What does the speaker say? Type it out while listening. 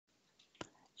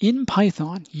In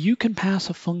Python, you can pass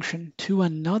a function to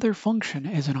another function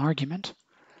as an argument.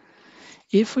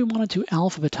 If we wanted to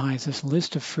alphabetize this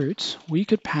list of fruits, we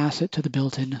could pass it to the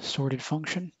built-in sorted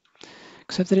function,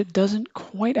 except that it doesn't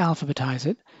quite alphabetize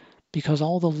it because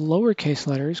all the lowercase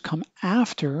letters come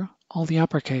after all the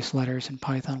uppercase letters in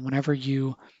Python whenever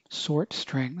you sort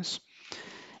strings.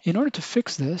 In order to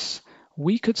fix this,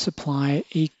 we could supply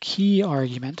a key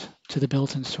argument to the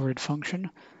built-in sorted function.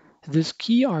 This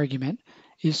key argument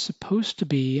is supposed to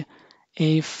be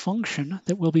a function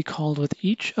that will be called with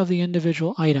each of the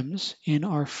individual items in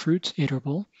our fruits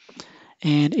iterable,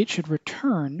 and it should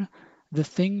return the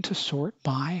thing to sort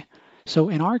by. So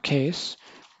in our case,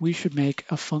 we should make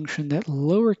a function that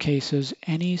lowercases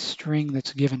any string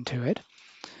that's given to it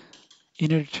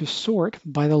in order to sort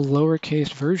by the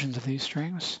lowercase versions of these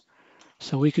strings.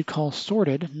 So we could call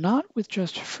sorted not with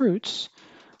just fruits,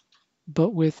 but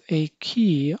with a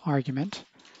key argument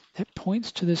that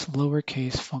points to this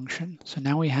lowercase function. So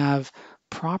now we have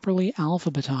properly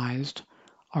alphabetized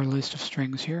our list of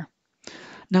strings here.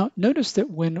 Now notice that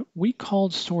when we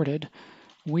called sorted,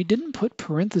 we didn't put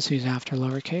parentheses after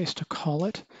lowercase to call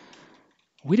it.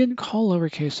 We didn't call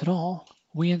lowercase at all.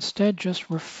 We instead just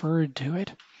referred to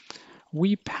it.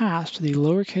 We passed the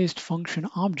lowercase function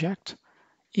object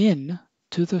in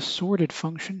to the sorted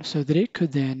function so that it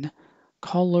could then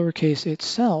call lowercase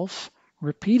itself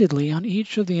repeatedly on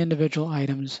each of the individual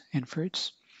items and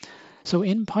fruits. So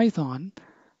in Python,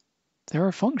 there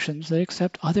are functions that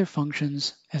accept other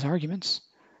functions as arguments.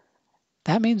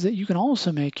 That means that you can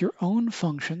also make your own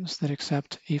functions that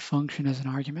accept a function as an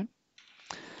argument.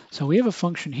 So we have a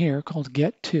function here called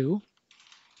getTo,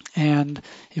 and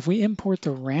if we import the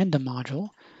random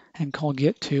module and call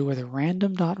getTo with a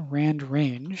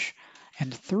random.randrange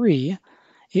and 3,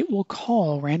 it will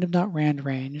call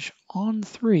random.randrange on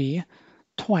 3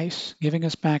 twice, giving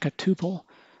us back a tuple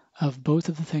of both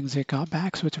of the things it got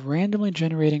back. So it's randomly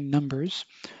generating numbers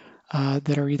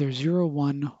that are either 0,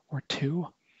 1, or 2.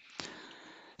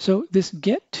 So this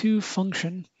getTo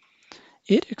function,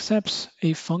 it accepts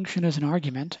a function as an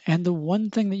argument, and the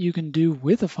one thing that you can do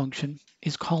with a function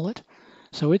is call it.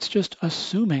 So it's just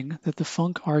assuming that the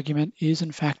func argument is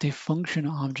in fact a function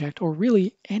object, or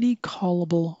really any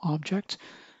callable object,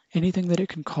 anything that it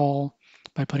can call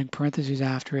by putting parentheses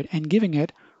after it and giving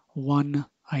it one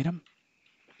item.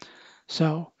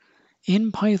 So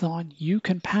in Python, you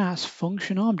can pass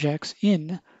function objects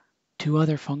in to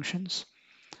other functions.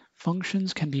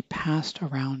 Functions can be passed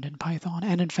around in Python,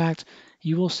 and in fact,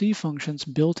 you will see functions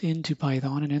built into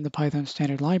Python and in the Python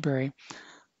standard library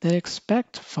that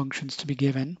expect functions to be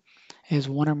given as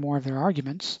one or more of their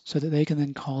arguments so that they can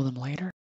then call them later.